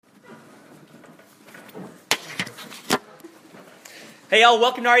Hey y'all,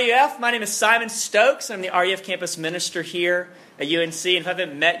 welcome to RUF. My name is Simon Stokes. I'm the RUF campus minister here at UNC. And if I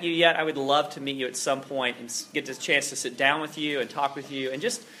haven't met you yet, I would love to meet you at some point and get the chance to sit down with you and talk with you and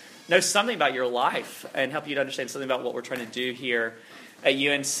just know something about your life and help you to understand something about what we're trying to do here at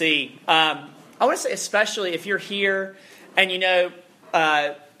UNC. I want to say especially if you're here and you know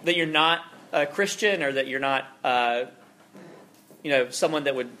that you're not a Christian or that you're not someone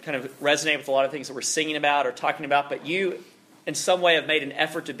that would kind of resonate with a lot of things that we're singing about or talking about, but you in some way have made an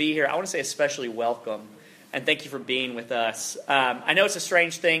effort to be here, I want to say especially welcome. And thank you for being with us. I know it's a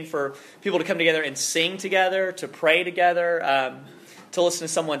strange thing for people to come together and sing together, to pray together, to listen to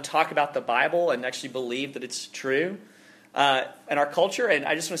someone talk about the Bible and actually believe that it's true in our culture. And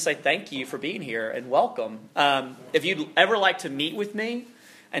I just want to say thank you for being here and welcome. If you'd ever like to meet with me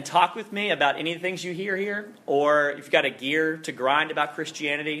and talk with me about any of the things you hear here, or if you've got a gear to grind about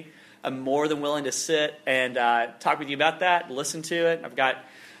Christianity, I'm more than willing to sit and talk with you about that, listen to it.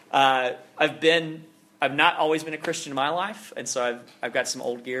 I've not always been a Christian in my life, and so I've got some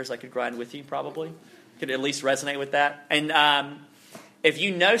old gears I could grind with you probably. Could at least resonate with that. And if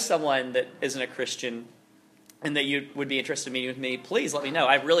you know someone that isn't a Christian and that you would be interested in meeting with me, please let me know.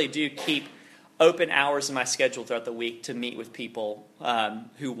 I really do keep open hours in my schedule throughout the week to meet with people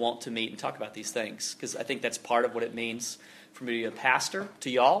who want to meet and talk about these things, because I think that's part of what it means for me to be a pastor to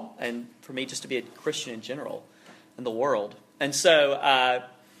y'all, and for me just to be a Christian in general in the world. And so,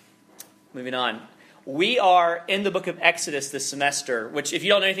 moving on. We are in the book of Exodus this semester, which if you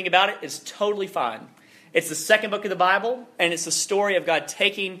don't know anything about it, is totally fine. It's the second book of the Bible, and it's the story of God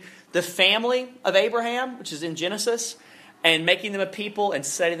taking the family of Abraham, which is in Genesis, and making them a people and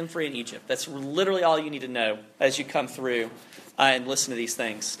setting them free in Egypt. That's literally all you need to know as you come through and listen to these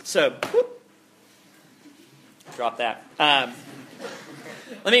things. So, drop that.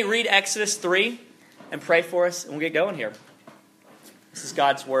 Let me read Exodus 3 and pray for us, and we'll get going here. This is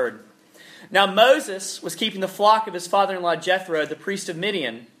God's word. Now Moses was keeping the flock of his father-in-law Jethro, the priest of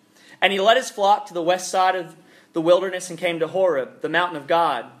Midian, and he led his flock to the west side of the wilderness and came to Horeb, the mountain of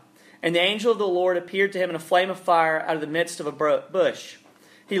God. And the angel of the Lord appeared to him in a flame of fire out of the midst of a bush.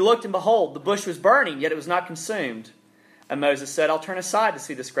 He looked, and behold, the bush was burning, yet it was not consumed. And Moses said, I'll turn aside to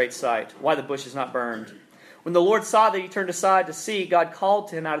see this great sight, why the bush is not burned. When the Lord saw that he turned aside to see, God called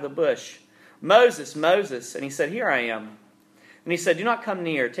to him out of the bush, Moses, Moses. And he said, Here I am. And he said, Do not come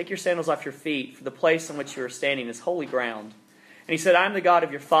near. Take your sandals off your feet, for the place on which you are standing is holy ground. And he said, I am the God of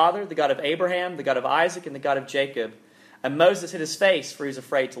your father, the God of Abraham, the God of Isaac, and the God of Jacob. And Moses hid his face, for he was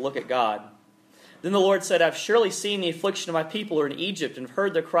afraid to look at God. Then the Lord said, I have surely seen the affliction of my people who are in Egypt, and have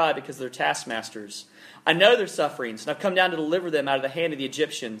heard their cry because of their taskmasters. I know their sufferings, and I've come down to deliver them out of the hand of the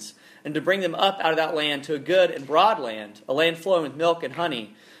Egyptians, and to bring them up out of that land to a good and broad land, a land flowing with milk and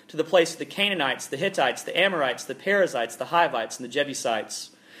honey, to the place of the Canaanites, the Hittites, the Amorites, the Perizzites, the Hivites, and the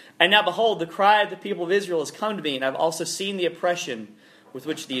Jebusites. And now behold, the cry of the people of Israel has come to me, and I've also seen the oppression with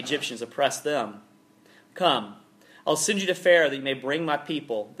which the Egyptians oppress them. Come, I'll send you to Pharaoh that you may bring my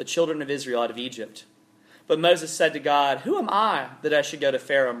people, the children of Israel, out of Egypt. But Moses said to God, Who am I that I should go to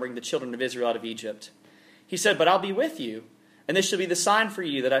Pharaoh and bring the children of Israel out of Egypt? He said, But I'll be with you, and this shall be the sign for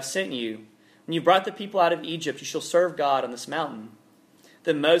you that I've sent you. When you brought the people out of Egypt, you shall serve God on this mountain.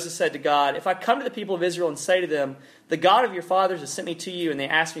 Then Moses said to God, If I come to the people of Israel and say to them, The God of your fathers has sent me to you, and they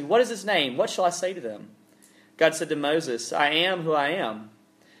ask me, What is his name? What shall I say to them? God said to Moses, I am who I am.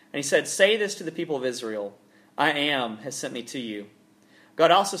 And he said, Say this to the people of Israel, I am has sent me to you.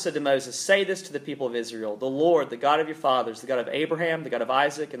 God also said to Moses, Say this to the people of Israel, The Lord, the God of your fathers, the God of Abraham, the God of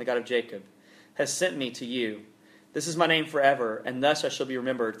Isaac, and the God of Jacob, has sent me to you. This is my name forever, and thus I shall be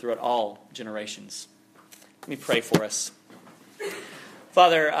remembered throughout all generations. Let me pray for us.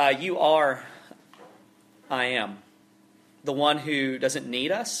 Father, you are I am, the one who doesn't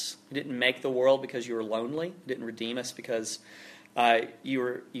need us. You didn't make the world because you were lonely. You didn't redeem us because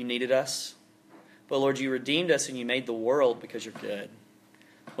you needed us. But Lord, you redeemed us and you made the world because you're good.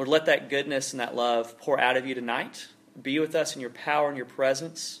 Lord, let that goodness and that love pour out of you tonight. Be with us in your power and your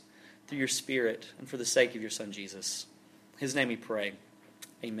presence through your Spirit and for the sake of your Son, Jesus. In his name we pray.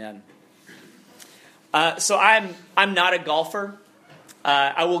 Amen. So I'm not a golfer.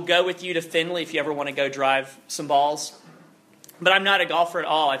 I will go with you to Findlay if you ever want to go drive some balls. But I'm not a golfer at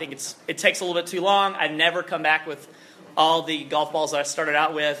all. I think it takes a little bit too long. I never come back with all the golf balls that I started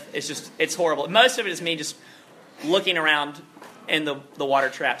out with. It's horrible. Most of it is me just looking around in the water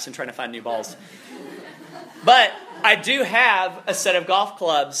traps and trying to find new balls. But I do have a set of golf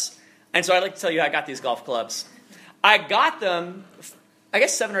clubs, and so I'd like to tell you how I got these golf clubs. I got them, I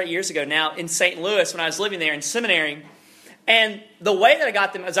guess 7 or 8 years ago now in St. Louis when I was living there in seminary. And the way that I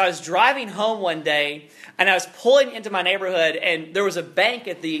got them is I was driving home one day, and I was pulling into my neighborhood, and there was a bank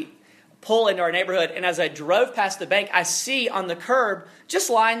at the pull into our neighborhood. And as I drove past the bank, I see on the curb, just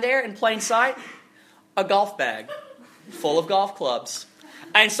lying there in plain sight, a golf bag full of golf clubs.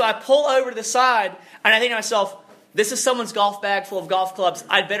 And so I pull over to the side, and I think to myself, this is someone's golf bag full of golf clubs.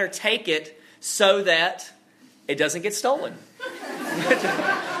 I'd better take it so that it doesn't get stolen.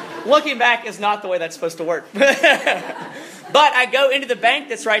 Looking back is not the way that's supposed to work. But I go into the bank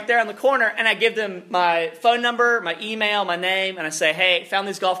that's right there on the corner, and I give them my phone number, my email, my name, and I say, hey, found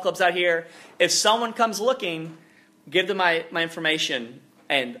these golf clubs out here. If someone comes looking, give them my information,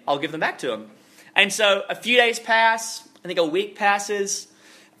 and I'll give them back to them. And so a few days pass, I think a week passes,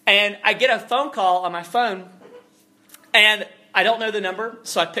 and I get a phone call on my phone, and I don't know the number,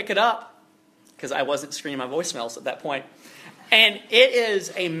 so I pick it up, because I wasn't screening my voicemails at that point. And it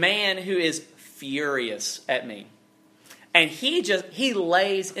is a man who is furious at me. And he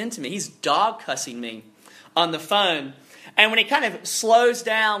lays into me. He's dog cussing me on the phone. And when he kind of slows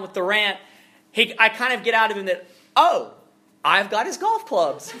down with the rant, I kind of get out of him that, oh, I've got his golf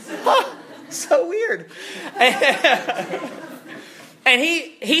clubs. So weird. And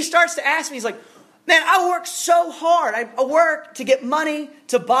he starts to ask me, he's like, man, I work so hard. I work to get money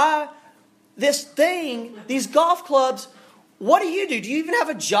to buy this thing, these golf clubs. What do? Do you even have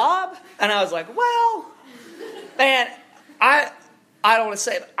a job? And I was like, well, man, I don't want to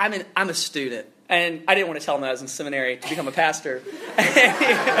say it. I'm a student. And I didn't want to tell him that I was in seminary to become a pastor. And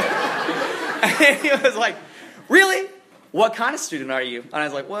he was like, really? What kind of student are you? And I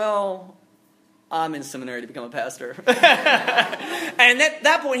was like, well, I'm in seminary to become a pastor. And at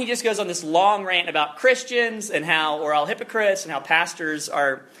that point, he just goes on this long rant about Christians and how we're all hypocrites and how pastors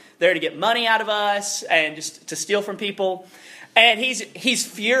are there to get money out of us and just to steal from people. And he's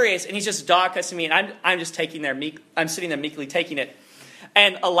furious, and he's just dog cussing me, and I'm just taking there I'm sitting there meekly taking it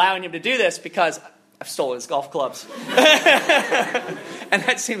and allowing him to do this because I've stolen his golf clubs. And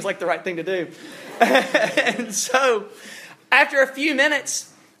that seems like the right thing to do. And so after a few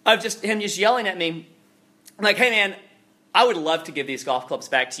minutes of him yelling at me, I'm like, hey man, I would love to give these golf clubs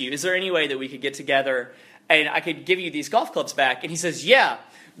back to you. Is there any way that we could get together and I could give you these golf clubs back? And he says, yeah,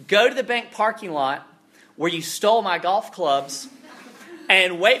 go to the bank parking lot where you stole my golf clubs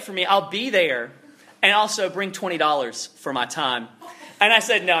and wait for me. I'll be there. And also bring $20 for my time. And I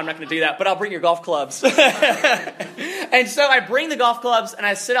said, no, I'm not going to do that, but I'll bring your golf clubs. And so I bring the golf clubs and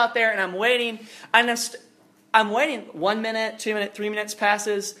I sit out there and I'm waiting. And I'm waiting 1 minute, 2 minutes, 3 minutes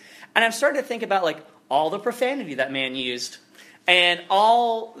passes. And I'm starting to think about like all the profanity that man used. And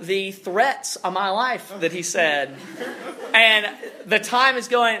all the threats on my life that he said. And the time is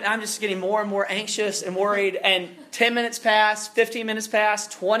going, and I'm just getting more and more anxious and worried. And 10 minutes pass, 15 minutes pass,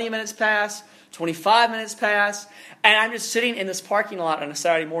 20 minutes pass, 25 minutes pass. And I'm just sitting in this parking lot on a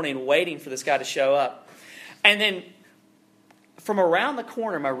Saturday morning waiting for this guy to show up. And then from around the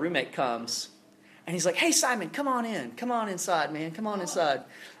corner, my roommate comes. And he's like, hey, Simon, come on in. Come on inside, man. Come on inside.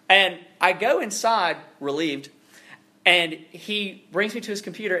 And I go inside, relieved. And he brings me to his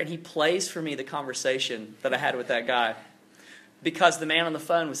computer and he plays for me the conversation that I had with that guy. Because the man on the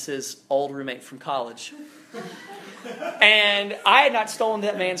phone was his old roommate from college. And I had not stolen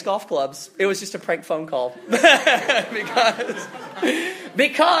that man's golf clubs. It was just a prank phone call.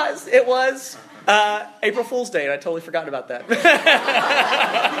 because it was April Fool's Day and I totally forgot about that.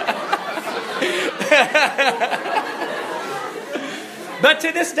 But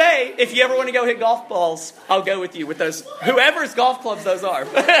to this day, if you ever want to go hit golf balls, I'll go with you with those, whoever's golf clubs those are.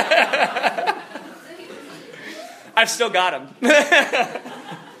 I've still got them.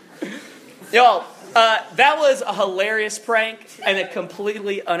 Y'all, that was a hilarious prank and a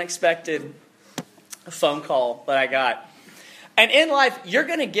completely unexpected phone call that I got. And in life, you're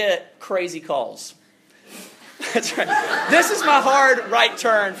going to get crazy calls. That's right. This is my hard right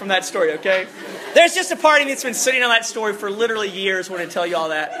turn from that story, okay? There's just a part of me that's been sitting on that story for literally years wanting to tell you all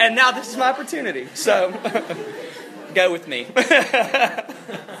that. And now this is my opportunity. So, go with me.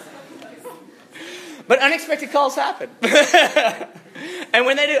 But unexpected calls happen. And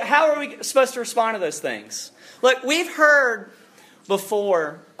when they do, how are we supposed to respond to those things? Look, we've heard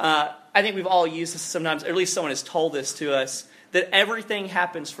before, I think we've all used this sometimes, or at least someone has told this to us, that everything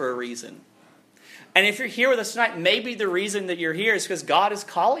happens for a reason. And if you're here with us tonight, maybe the reason that you're here is because God is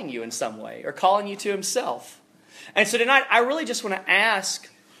calling you in some way or calling you to himself. And so tonight, I really just want to ask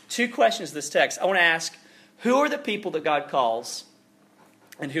two questions to this text. I want to ask, who are the people that God calls?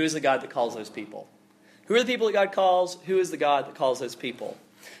 And who is the God that calls those people? Who are the people that God calls? Who is the God that calls those people?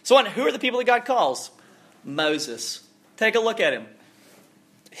 So who are the people that God calls? Moses. Take a look at him.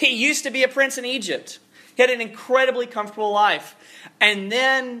 He used to be a prince in Egypt. He had an incredibly comfortable life. And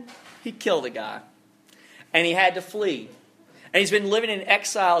then he killed a guy. And he had to flee. And he's been living in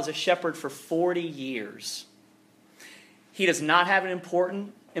exile as a shepherd for 40 years. He does not have an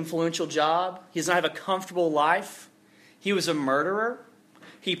important, influential job. He does not have a comfortable life. He was a murderer.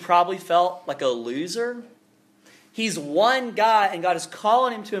 He probably felt like a loser. He's one guy, and God is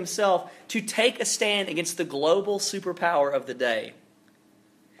calling him to himself to take a stand against the global superpower of the day.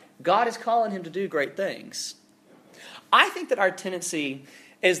 God is calling him to do great things. I think that our tendency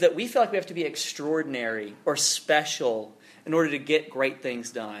is that we feel like we have to be extraordinary or special in order to get great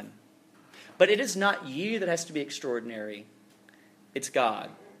things done. But it is not you that has to be extraordinary. It's God.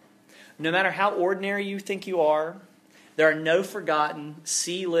 No matter how ordinary you think you are, there are no forgotten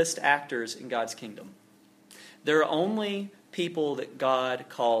C-list actors in God's kingdom. There are only people that God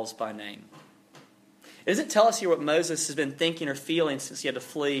calls by name. It doesn't tell us here what Moses has been thinking or feeling since he had to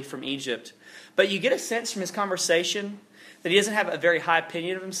flee from Egypt. But you get a sense from his conversation that he doesn't have a very high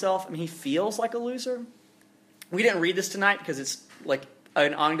opinion of himself. I mean, he feels like a loser. We didn't read this tonight because it's like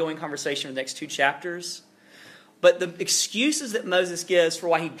an ongoing conversation in the next 2 chapters. But the excuses that Moses gives for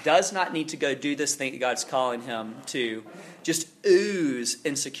why he does not need to go do this thing that God's calling him to just ooze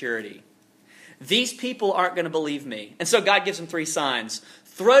insecurity. These people aren't going to believe me. And so God gives him 3 signs.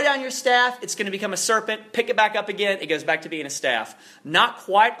 Throw down your staff, it's going to become a serpent. Pick it back up again, it goes back to being a staff. Not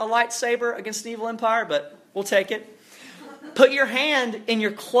quite a lightsaber against an evil empire, but we'll take it. Put your hand in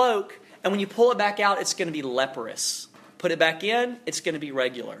your cloak, and when you pull it back out, it's going to be leprous. Put it back in, it's going to be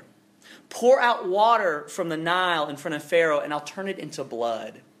regular. Pour out water from the Nile in front of Pharaoh, and I'll turn it into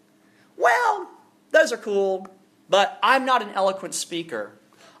blood. Well, those are cool, but I'm not an eloquent speaker.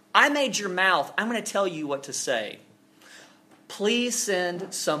 I made your mouth. I'm going to tell you what to say. Please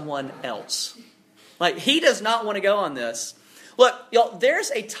send someone else. Like, he does not want to go on this. Look, y'all,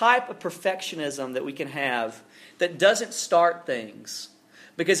 there's a type of perfectionism that we can have that doesn't start things.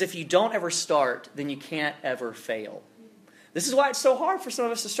 Because if you don't ever start, then you can't ever fail. This is why it's so hard for some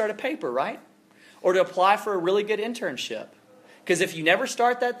of us to start a paper, right? Or to apply for a really good internship. Because if you never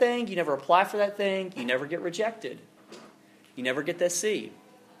start that thing, you never apply for that thing, you never get rejected. You never get that C.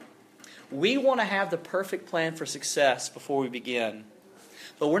 We want to have the perfect plan for success before we begin.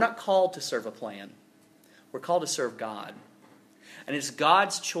 But we're not called to serve a plan. We're called to serve God. And it's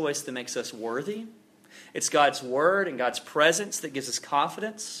God's choice that makes us worthy. It's God's word and God's presence that gives us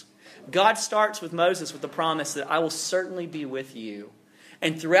confidence. God starts with Moses with the promise that I will certainly be with you.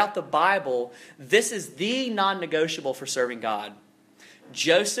 And throughout the Bible, this is the non-negotiable for serving God.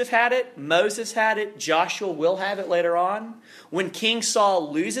 Joseph had it, Moses had it, Joshua will have it later on. When King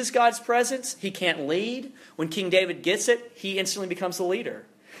Saul loses God's presence, he can't lead. When King David gets it, he instantly becomes the leader.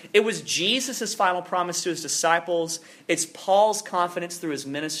 It was Jesus' final promise to his disciples. It's Paul's confidence through his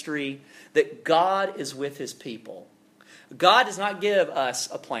ministry that God is with his people. God does not give us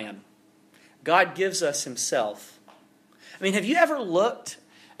a plan. God gives us himself. I mean, have you ever looked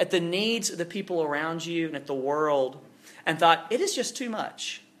at the needs of the people around you and at the world and thought, it is just too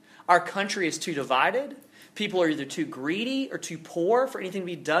much? Our country is too divided. People are either too greedy or too poor for anything to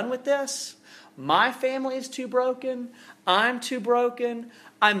be done with this. My family is too broken. I'm too broken.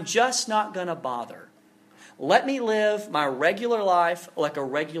 I'm just not going to bother. Let me live my regular life like a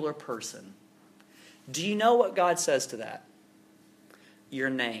regular person. Do you know what God says to that?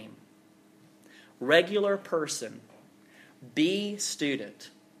 Your name. Regular person. B student.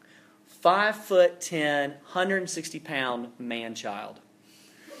 5'10", 160-pound man-child.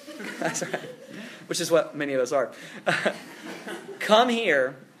 That's right. Which is what many of us are. Come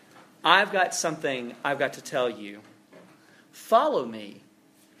here. I've got something I've got to tell you. Follow me.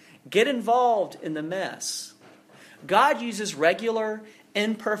 Get involved in the mess. God uses regular,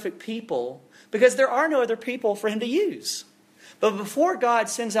 imperfect people because there are no other people for him to use. But before God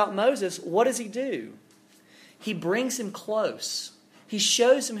sends out Moses, what does he do? He brings him close. He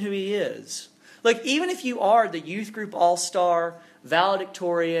shows him who he is. Like, even if you are the youth group all-star,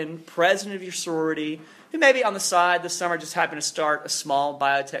 valedictorian, president of your sorority, who maybe on the side this summer just happened to start a small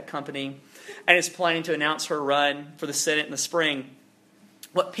biotech company and is planning to announce her run for the Senate in the spring,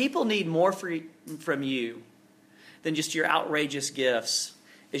 what people need more from you than just your outrageous gifts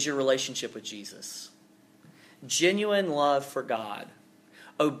is your relationship with Jesus. Genuine love for God.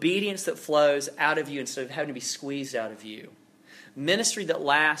 Obedience that flows out of you instead of having to be squeezed out of you. Ministry that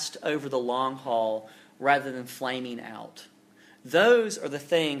lasts over the long haul rather than flaming out. Those are the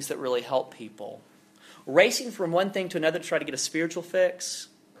things that really help people. Racing from one thing to another to try to get a spiritual fix,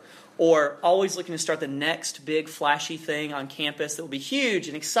 or always looking to start the next big flashy thing on campus that will be huge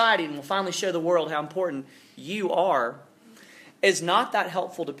and exciting and will finally show the world how important you are, is not that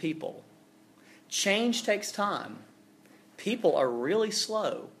helpful to people. Change takes time. People are really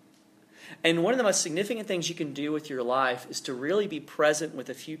slow. And one of the most significant things you can do with your life is to really be present with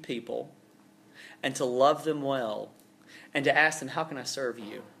a few people and to love them well and to ask them, how can I serve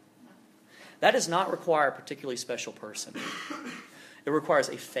you? That does not require a particularly special person. It requires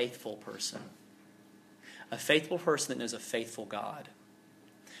a faithful person. A faithful person that knows a faithful God.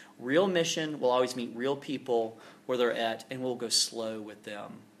 Real mission will always meet real people where they're at, and we'll go slow with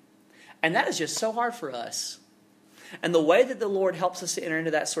them. And that is just so hard for us. And the way that the Lord helps us to enter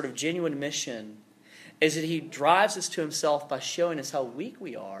into that sort of genuine mission is that He drives us to Himself by showing us how weak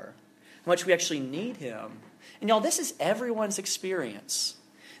we are, how much we actually need Him. And y'all, this is everyone's experience.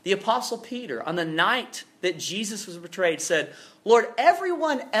 The Apostle Peter, on the night that Jesus was betrayed, said, Lord,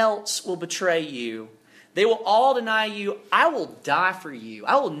 everyone else will betray you. They will all deny you. I will die for you.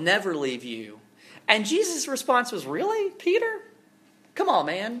 I will never leave you. And Jesus' response was, really, Peter? Come on,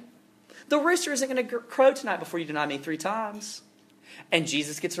 man. The rooster isn't going to crow tonight before you deny me 3 times. And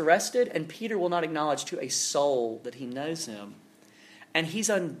Jesus gets arrested, and Peter will not acknowledge to a soul that he knows him. And he's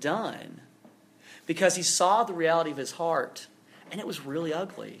undone because he saw the reality of his heart, and it was really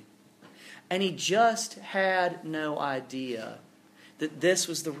ugly. And he just had no idea that this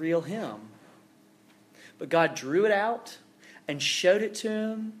was the real him. But God drew it out and showed it to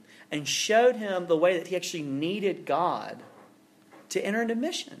him and showed him the way that he actually needed God to enter into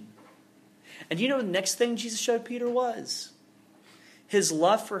mission. And you know the next thing Jesus showed Peter was? His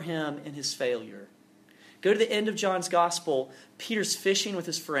love for him in his failure. Go to the end of John's Gospel. Peter's fishing with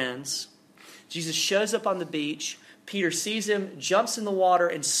his friends. Jesus shows up on the beach. Peter sees him, jumps in the water,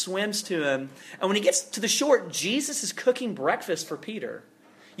 and swims to him. And when he gets to the shore, Jesus is cooking breakfast for Peter.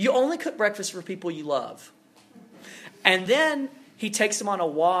 You only cook breakfast for people you love. And then he takes him on a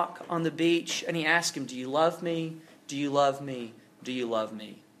walk on the beach, and he asks him, do you love me? Do you love me? Do you love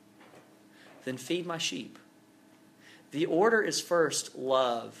me? Then feed my sheep. The order is first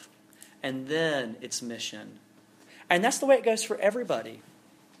love, and then it's mission. And that's the way it goes for everybody.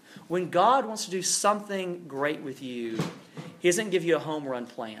 When God wants to do something great with you, He doesn't give you a home run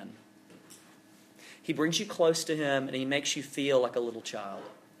plan. He brings you close to Him, and He makes you feel like a little child.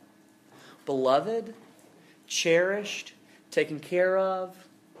 Beloved, cherished, taken care of,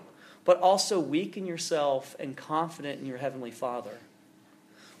 but also weak in yourself and confident in your Heavenly Father.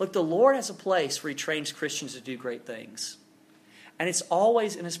 Look, the Lord has a place where He trains Christians to do great things. And it's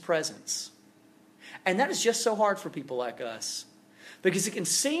always in His presence. And that is just so hard for people like us. Because it can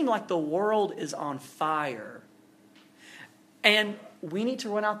seem like the world is on fire. And we need to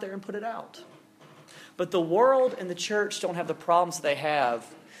run out there and put it out. But the world and the church don't have the problems they have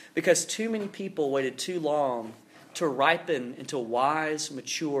because too many people waited too long to ripen into wise,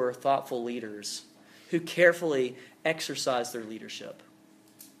 mature, thoughtful leaders who carefully exercise their leadership.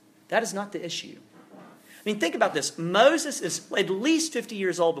 That is not the issue. I mean, think about this. Moses is at least 50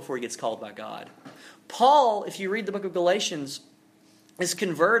 years old before he gets called by God. Paul, if you read the book of Galatians, is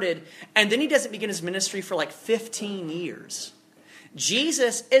converted, and then he doesn't begin his ministry for like 15 years.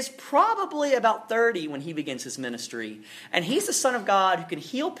 Jesus is probably about 30 when he begins his ministry, and he's the Son of God who can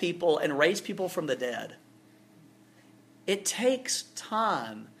heal people and raise people from the dead. It takes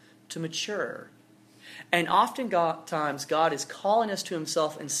time to mature. And oftentimes God is calling us to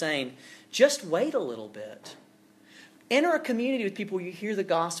Himself and saying, just wait a little bit. Enter a community with people where you hear the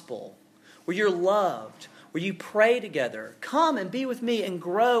gospel, where you're loved, where you pray together. Come and be with me and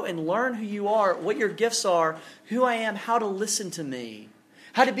grow and learn who you are, what your gifts are, who I am, how to listen to me,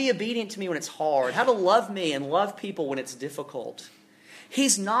 how to be obedient to me when it's hard, how to love me and love people when it's difficult.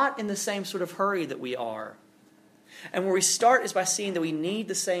 He's not in the same sort of hurry that we are. And where we start is by seeing that we need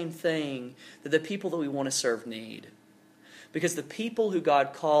the same thing that the people that we want to serve need. Because the people who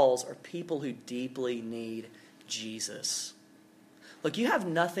God calls are people who deeply need Jesus. Look, you have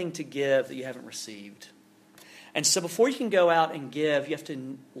nothing to give that you haven't received. And so before you can go out and give, you have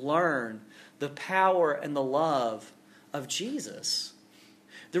to learn the power and the love of Jesus.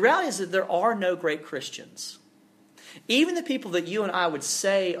 The reality is that there are no great Christians. Even the people that you and I would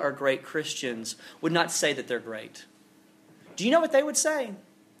say are great Christians would not say that they're great. Do you know what they would say?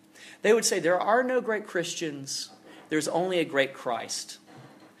 They would say there are no great Christians. There's only a great Christ.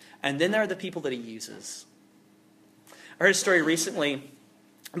 And then there are the people that He uses. I heard a story recently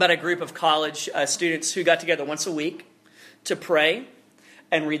about a group of college students who got together once a week to pray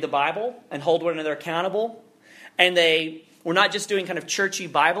and read the Bible and hold one another accountable. And they were not just doing kind of churchy,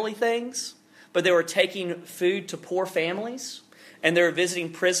 Bible-y things, but they were taking food to poor families, and they were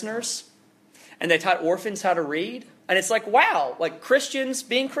visiting prisoners, and they taught orphans how to read. And it's like, wow, like Christians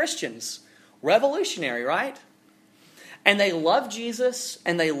being Christians. Revolutionary, right? And they loved Jesus,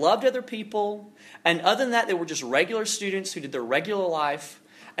 and they loved other people. And other than that, they were just regular students who did their regular life,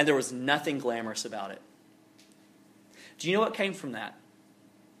 and there was nothing glamorous about it. Do you know what came from that?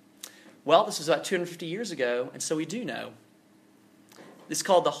 Well, this was about 250 years ago, and so we do know.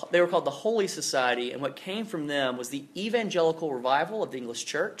 They were called the Holy Society, and what came from them was the evangelical revival of the English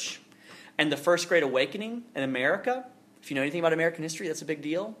church and the First Great Awakening in America. If you know anything about American history, that's a big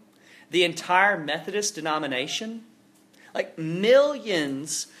deal. The entire Methodist denomination, like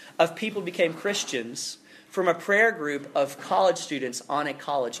millions of people became Christians from a prayer group of college students on a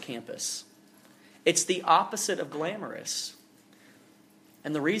college campus. It's the opposite of glamorous.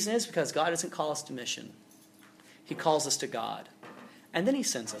 And the reason is because God doesn't call us to mission. He calls us to God. And then he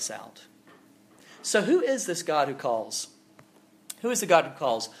sends us out. So who is this God who calls? Who is the God who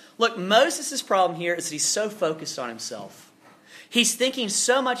calls? Look, Moses' problem here is that he's so focused on himself. He's thinking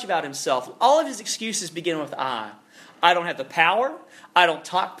so much about himself. All of his excuses begin with I. I don't have the power. I don't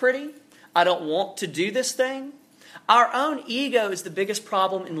talk pretty. I don't want to do this thing. Our own ego is the biggest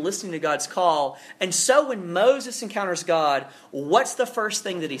problem in listening to God's call. And so when Moses encounters God, what's the first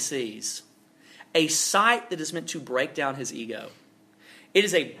thing that he sees? A sight that is meant to break down his ego. It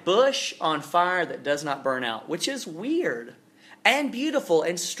is a bush on fire that does not burn out, which is weird and beautiful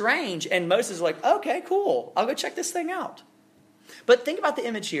and strange. And Moses is like, okay, cool. I'll go check this thing out. But think about the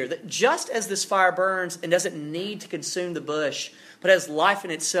image here, that just as this fire burns and doesn't need to consume the bush, but has life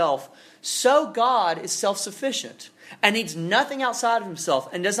in itself, so God is self-sufficient and needs nothing outside of himself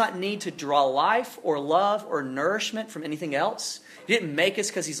and does not need to draw life or love or nourishment from anything else. He didn't make us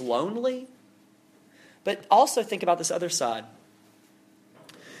because he's lonely. But also think about this other side,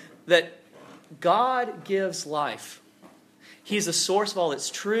 that God gives life. He's the source of all that's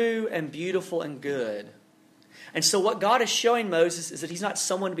true and beautiful and good. And so what God is showing Moses is that he's not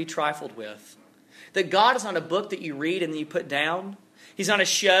someone to be trifled with. That God is not a book that you read and then you put down. He's not a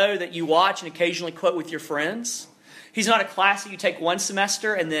show that you watch and occasionally quote with your friends. He's not a class that you take one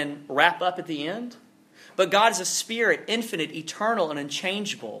semester and then wrap up at the end. But God is a spirit, infinite, eternal, and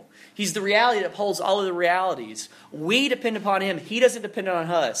unchangeable. He's the reality that upholds all of the realities. We depend upon him. He doesn't depend on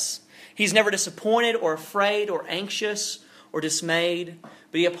us. He's never disappointed or afraid or anxious or dismayed.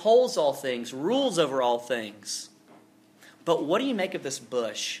 But he upholds all things, rules over all things. But what do you make of this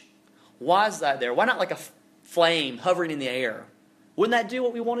bush? Why is that there? Why not like a flame hovering in the air? Wouldn't that do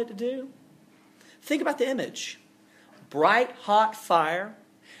what we want it to do? Think about the image. Bright, hot fire,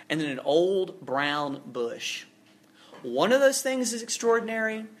 and then an old brown bush. One of those things is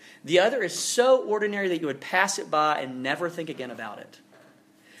extraordinary. The other is so ordinary that you would pass it by and never think again about it.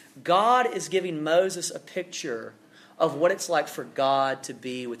 God is giving Moses a picture of what it's like for God to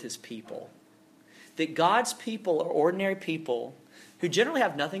be with his people. That God's people are ordinary people who generally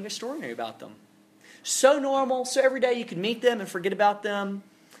have nothing extraordinary about them. So normal, so every day you can meet them and forget about them.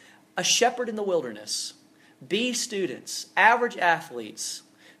 A shepherd in the wilderness. B students, average athletes,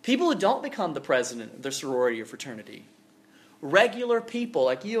 people who don't become the president of their sorority or fraternity. Regular people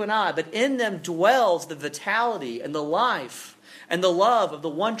like you and I, but in them dwells the vitality and the life and the love of the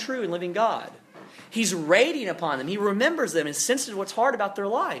one true and living God. He's radiant upon them. He remembers them and senses what's hard about their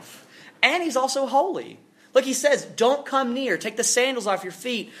life. And he's also holy. Look, he says, don't come near. Take the sandals off your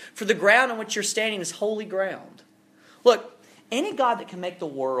feet, for the ground on which you're standing is holy ground. Look, any God that can make the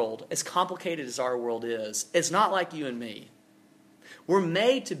world as complicated as our world is not like you and me. We're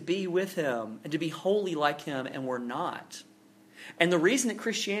made to be with him and to be holy like him, and we're not. And the reason that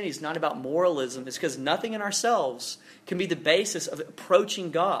Christianity is not about moralism is because nothing in ourselves can be the basis of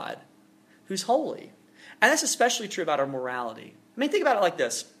approaching God, who's holy. And that's especially true about our morality. I mean, think about it like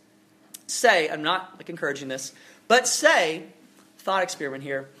this. Say, I'm not encouraging this, but say, thought experiment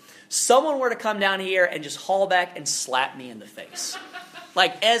here, someone were to come down here and just haul back and slap me in the face.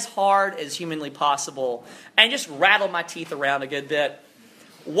 Like as hard as humanly possible, and just rattle my teeth around a good bit.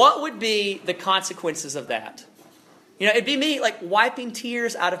 What would be the consequences of that? You know, it'd be me like wiping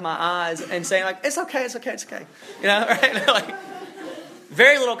tears out of my eyes and saying like, it's okay. You know, right? Like,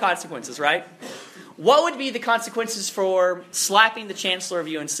 very little consequences, right? What would be the consequences for slapping the chancellor of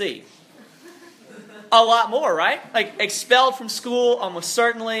UNC? A lot more, right? Like expelled from school, almost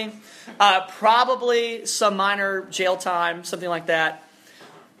certainly. Probably some minor jail time, something like that.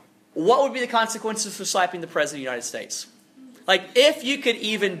 What would be the consequences for slapping the President of the United States? Like if you could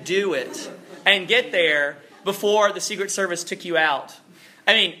even do it and get there before the Secret Service took you out.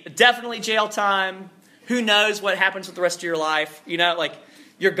 I mean, definitely jail time. Who knows what happens with the rest of your life? You know, like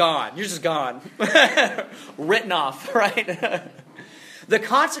you're gone. You're just gone. Written off, right? The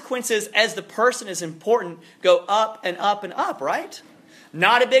consequences as the person is important go up and up and up, right?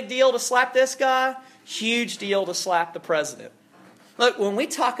 Not a big deal to slap this guy. Huge deal to slap the president. Look, when we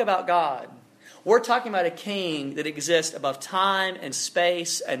talk about God, we're talking about a king that exists above time and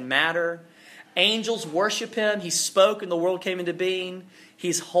space and matter. Angels worship him. He spoke and the world came into being.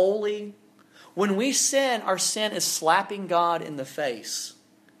 He's holy. When we sin, our sin is slapping God in the face.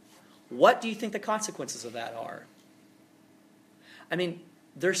 What do you think the consequences of that are? I mean,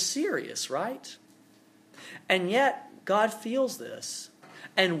 they're serious, right? And yet, God feels this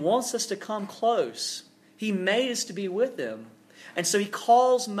and wants us to come close. He made us to be with him. And so he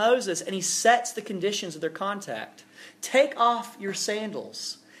calls Moses and he sets the conditions of their contact. Take off your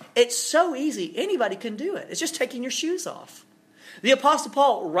sandals. It's so easy. Anybody can do it. It's just taking your shoes off. The Apostle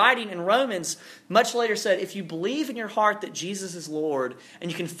Paul, writing in Romans, much later said, if you believe in your heart that Jesus is Lord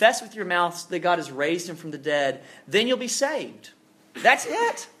and you confess with your mouth that God has raised him from the dead, then you'll be saved. That's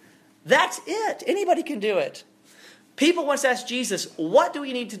it. That's it. Anybody can do it. People once asked Jesus, what do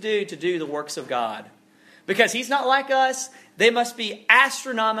we need to do the works of God? Because he's not like us, they must be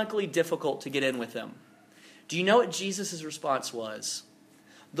astronomically difficult to get in with him. Do you know what Jesus' response was?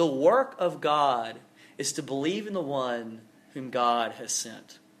 The work of God is to believe in the one whom God has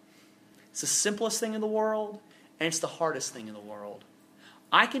sent. It's the simplest thing in the world, and it's the hardest thing in the world.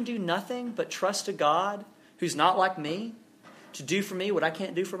 I can do nothing but trust a God who's not like me to do for me what I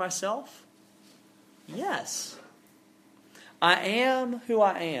can't do for myself? Yes. I am who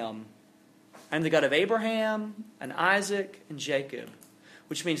I am. I'm the God of Abraham and Isaac and Jacob,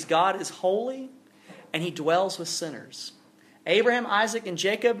 which means God is holy and he dwells with sinners. Abraham, Isaac, and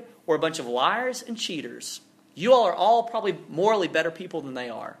Jacob were a bunch of liars and cheaters. You all are all probably morally better people than they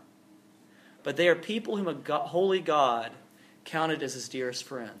are. But they are people whom a holy God counted as his dearest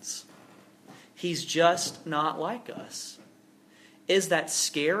friends. He's just not like us. Is that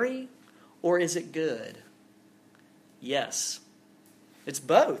scary or is it good? Yes. It's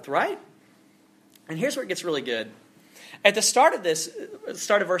both, right? And here's where it gets really good. At the start of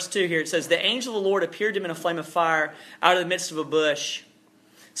verse 2 here, it says, the angel of the Lord appeared to him in a flame of fire out of the midst of a bush.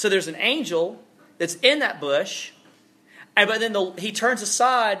 So there's an angel that's in that bush, but then he turns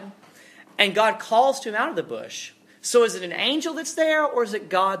aside and God calls to him out of the bush. So is it an angel that's there or is it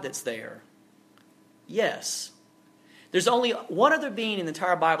God that's there? Yes. There's only one other being in the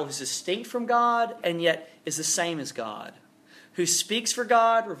entire Bible who's distinct from God and yet is the same as God. Who speaks for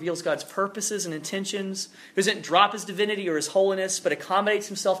God, reveals God's purposes and intentions, who doesn't drop his divinity or his holiness, but accommodates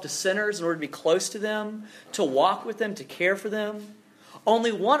himself to sinners in order to be close to them, to walk with them, to care for them.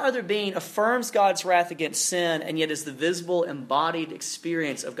 Only one other being affirms God's wrath against sin and yet is the visible, embodied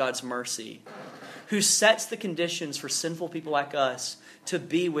experience of God's mercy, who sets the conditions for sinful people like us to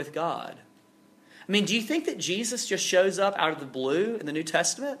be with God. I mean, do you think that Jesus just shows up out of the blue in the New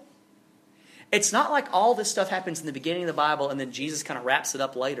Testament? It's not like all this stuff happens in the beginning of the Bible and then Jesus kind of wraps it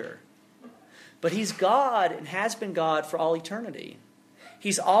up later. But he's God and has been God for all eternity.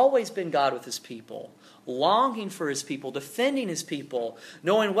 He's always been God with his people, longing for his people, defending his people,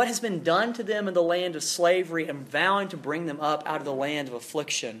 knowing what has been done to them in the land of slavery and vowing to bring them up out of the land of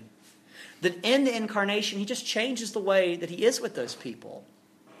affliction. That in the incarnation, he just changes the way that he is with those people.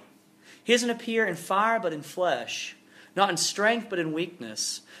 He doesn't appear in fire but in flesh, not in strength but in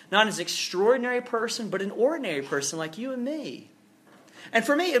weakness, not as an extraordinary person but an ordinary person like you and me. And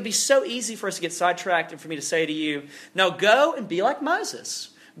for me, it would be so easy for us to get sidetracked and for me to say to you, now go and be like Moses.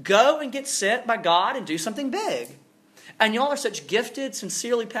 Go and get sent by God and do something big. And y'all are such gifted,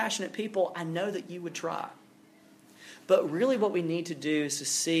 sincerely passionate people, I know that you would try. But really what we need to do is to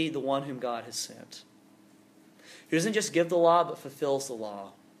see the one whom God has sent. Who doesn't just give the law but fulfills the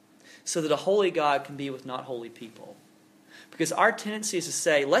law. So that a holy God can be with not holy people. Because our tendency is to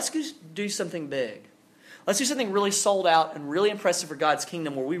say, let's do something big. Let's do something really sold out and really impressive for God's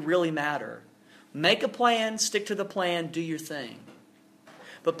kingdom where we really matter. Make a plan, stick to the plan, do your thing.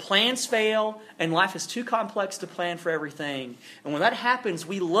 But plans fail, and life is too complex to plan for everything. And when that happens,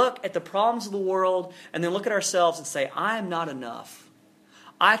 we look at the problems of the world and then look at ourselves and say, I am not enough.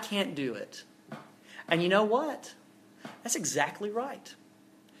 I can't do it. And you know what? That's exactly right.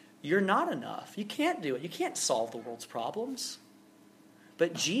 You're not enough. You can't do it. You can't solve the world's problems.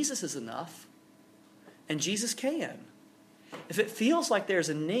 But Jesus is enough. And Jesus can. If it feels like there's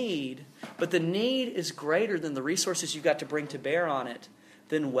a need, but the need is greater than the resources you've got to bring to bear on it,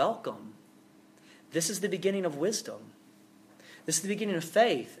 then welcome. This is the beginning of wisdom. This is the beginning of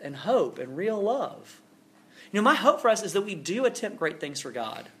faith and hope and real love. You know, my hope for us is that we do attempt great things for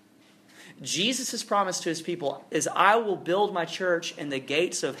God. Jesus' promise to his people is, I will build my church and the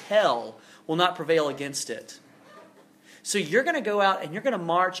gates of hell will not prevail against it. So you're going to go out and you're going to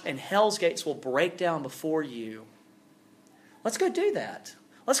march and hell's gates will break down before you. Let's go do that.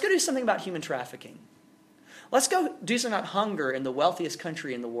 Let's go do something about human trafficking. Let's go do something about hunger in the wealthiest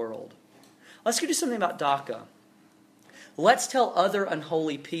country in the world. Let's go do something about DACA. Let's tell other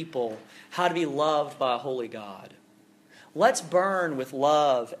unholy people how to be loved by a holy God. Let's burn with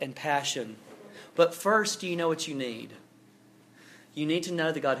love and passion. But first, do you know what you need? You need to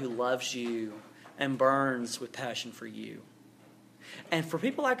know the God who loves you and burns with passion for you. And for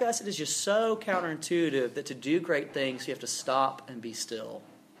people like us, it is just so counterintuitive that to do great things, you have to stop and be still.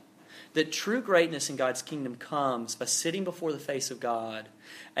 That true greatness in God's kingdom comes by sitting before the face of God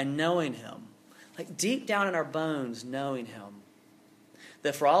and knowing Him. Like deep down in our bones, knowing Him.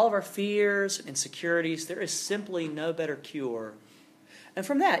 That for all of our fears and insecurities, there is simply no better cure. And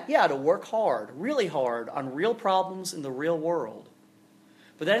from that, to work hard, really hard, on real problems in the real world.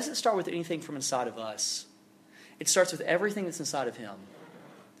 But that doesn't start with anything from inside of us. It starts with everything that's inside of Him.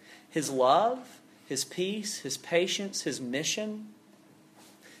 His love, His peace, His patience, His mission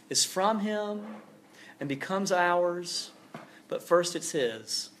is from Him and becomes ours. But first it's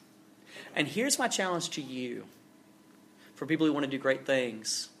His. And here's my challenge to you, for people who want to do great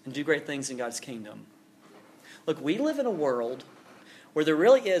things and do great things in God's kingdom. Look, we live in a world where there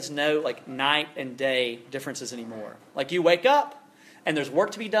really is no night and day differences anymore. Like you wake up and there's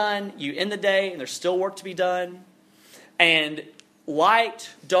work to be done. You end the day and there's still work to be done. And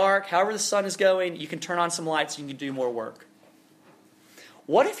light, dark, however the sun is going, you can turn on some lights and you can do more work.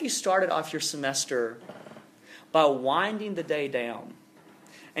 What if you started off your semester by winding the day down?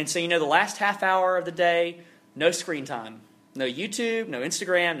 And so, the last half hour of the day, no screen time. No YouTube, no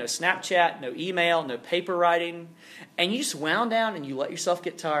Instagram, no Snapchat, no email, no paper writing. And you just wound down and you let yourself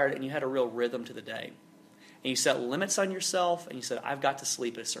get tired and you had a real rhythm to the day. And you set limits on yourself and you said, I've got to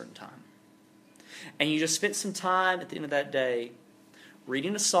sleep at a certain time. And you just spent some time at the end of that day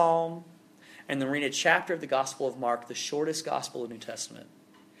reading a psalm and then reading a chapter of the Gospel of Mark, the shortest gospel of the New Testament.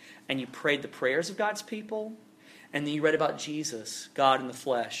 And you prayed the prayers of God's people. And then you read about Jesus, God in the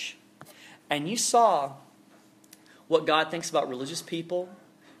flesh. And you saw what God thinks about religious people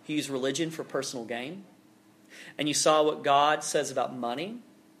who use religion for personal gain. And you saw what God says about money.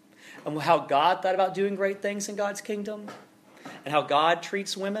 And how God thought about doing great things in God's kingdom. And how God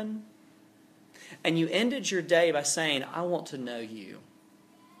treats women. And you ended your day by saying, I want to know you.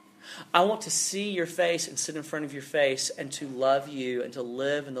 I want to see your face and sit in front of your face and to love you and to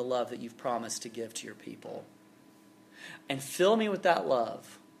live in the love that you've promised to give to your people. And fill me with that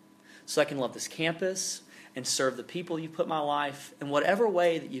love so I can love this campus and serve the people you've put in my life in whatever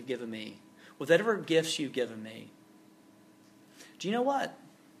way that you've given me, with whatever gifts you've given me. Do you know what?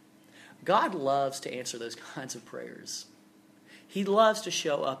 God loves to answer those kinds of prayers. He loves to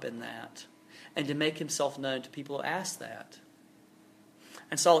show up in that and to make Himself known to people who ask that.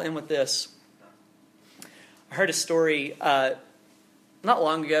 And so I'll end with this. I heard a story not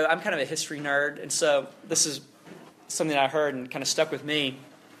long ago. I'm kind of a history nerd, and so this is something that I heard and kind of stuck with me.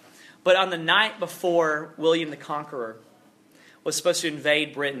 But on the night before William the Conqueror was supposed to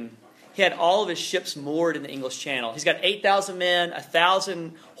invade Britain, he had all of his ships moored in the English Channel. He's got 8,000 men,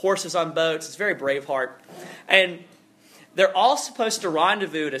 1,000 horses on boats. It's very Braveheart. And they're all supposed to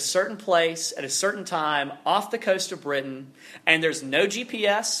rendezvous at a certain place at a certain time off the coast of Britain. And there's no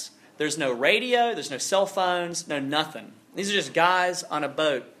GPS, there's no radio, there's no cell phones, no nothing. These are just guys on a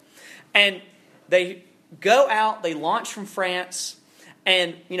boat. And they go out, they launch from France,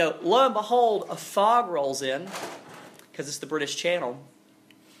 and, lo and behold, a fog rolls in, because it's the British Channel,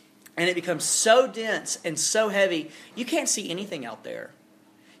 and it becomes so dense and so heavy, you can't see anything out there.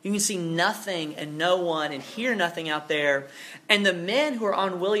 You can see nothing and no one and hear nothing out there. And the men who are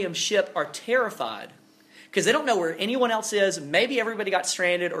on William's ship are terrified, because they don't know where anyone else is. Maybe everybody got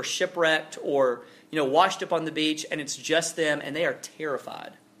stranded or shipwrecked or, washed up on the beach, and it's just them, and they are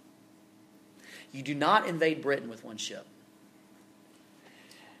terrified. You do not invade Britain with one ship.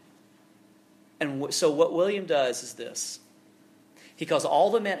 And so what William does is this. He calls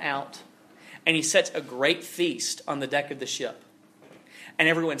all the men out, and he sets a great feast on the deck of the ship. And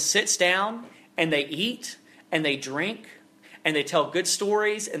everyone sits down, and they eat, and they drink, and they tell good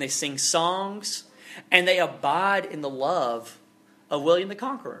stories, and they sing songs, and they abide in the love of William the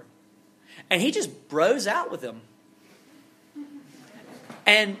Conqueror. And he just bros out with them.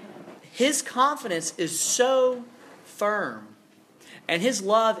 And his confidence is so firm, and his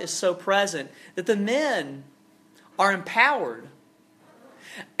love is so present, that the men are empowered.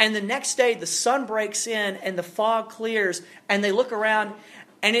 And the next day, the sun breaks in, and the fog clears, and they look around,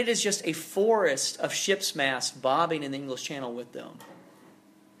 and it is just a forest of ship's masts bobbing in the English Channel with them.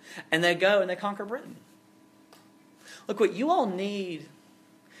 And they go and they conquer Britain. Look, what you all need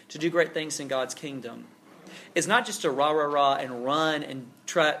to do great things in God's kingdom is not just to rah, rah, rah, and run and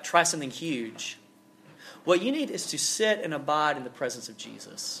try something huge. What you need is to sit and abide in the presence of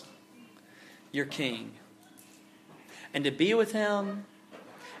Jesus, your King, and to be with Him,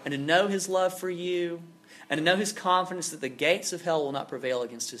 and to know His love for you, and to know His confidence that the gates of hell will not prevail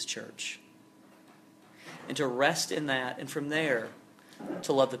against His church. And to rest in that, and from there,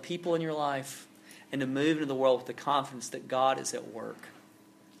 to love the people in your life, and to move into the world with the confidence that God is at work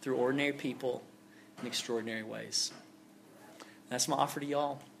through ordinary people in extraordinary ways. That's my offer to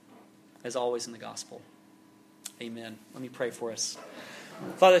y'all, as always in the gospel. Amen. Let me pray for us.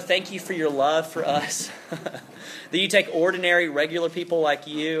 Father, thank you for your love for us. That you take ordinary, regular people like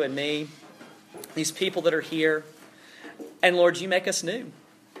you and me, these people that are here, and Lord, you make us new.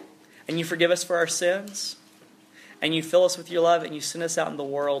 And you forgive us for our sins. And you fill us with your love, and you send us out in the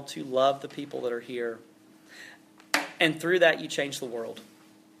world to love the people that are here. And through that, you change the world.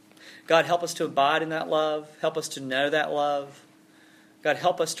 God, help us to abide in that love. Help us to know that love. God,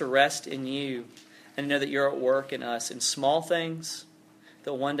 help us to rest in you and know that you're at work in us in small things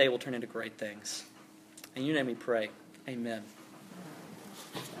that one day will turn into great things. In your name we pray. Amen.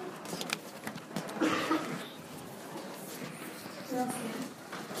 Well,